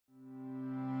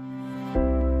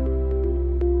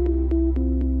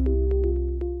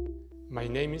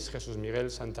My name is Jesús Miguel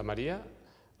Santamaria.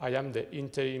 I am the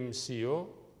interim CEO,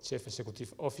 Chief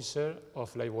Executive Officer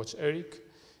of LifeWatch ERIC,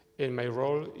 and my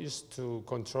role is to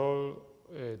control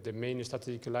the main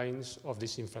strategic lines of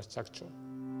this infrastructure.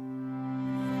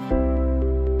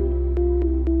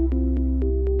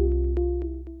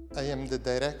 I am the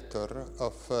director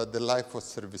of the LifeWatch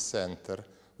Service Center,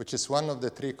 which is one of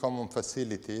the three common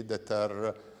facilities that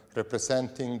are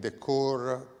representing the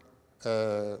core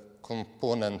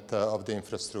component of the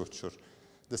infrastructure.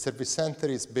 The service center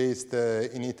is based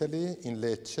in Italy, in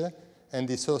Lecce, and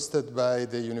is hosted by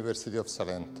the University of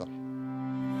Salento.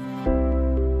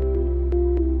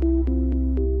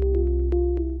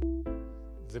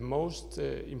 The most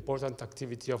important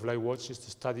activity of LifeWatch is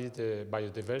to study the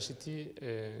biodiversity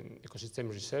and ecosystem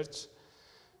research,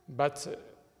 but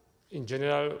in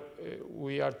general,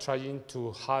 we are trying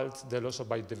to halt the loss of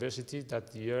biodiversity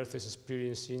that the Earth is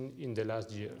experiencing in the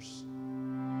last years.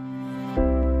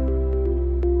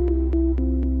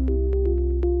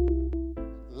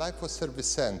 LifeWatch Service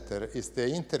Center is the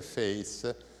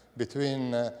interface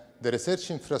between the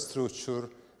research infrastructure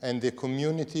and the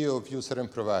community of user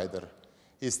and provider.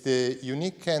 It's the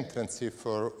unique entrance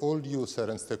for all users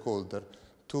and stakeholders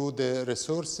to the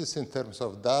resources in terms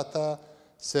of data,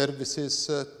 services,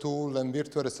 tool, and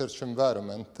virtual research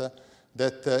environment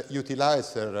that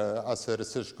utilizer as a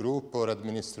research group or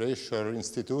administration or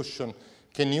institution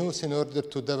can use in order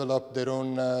to develop their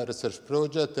own research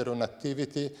project, their own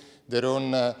activity, their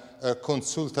own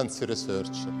consultancy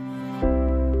research.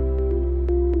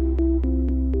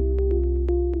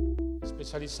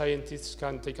 Especially scientists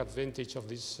can take advantage of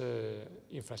this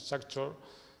infrastructure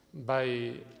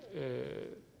by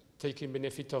taking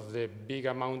benefit of the big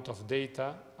amount of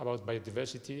data about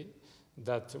biodiversity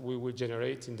that we will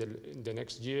generate in the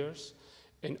next years,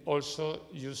 and also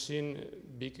using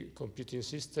big computing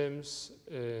systems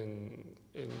and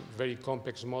very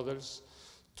complex models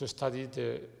to study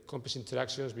the complex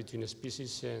interactions between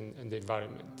species and the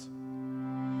environment.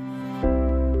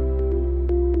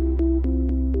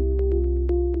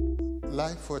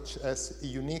 LifeWatch has a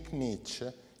unique niche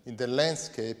in the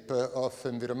landscape of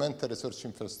environmental research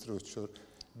infrastructure,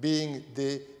 being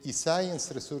the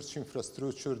e-science research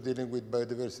infrastructure dealing with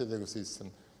biodiversity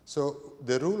ecosystem. So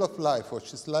the rule of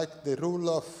LifeWatch is like the rule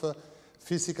of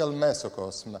physical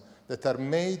mesocosm that are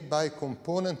made by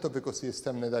components of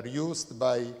ecosystem that are used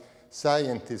by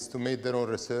scientists to make their own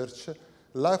research.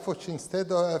 LifeWatch,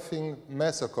 instead of having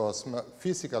mesocosm,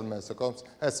 physical mesocosm,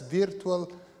 has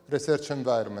virtual research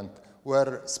environment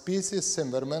where species,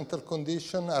 environmental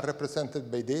conditions are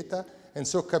represented by data, and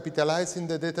so capitalizing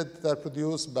the data that are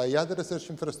produced by other research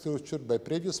infrastructure, by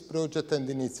previous project and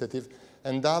initiative,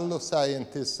 and allow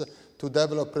scientists to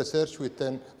develop research with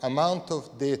an amount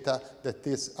of data that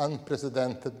is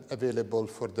unprecedented available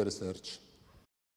for the research.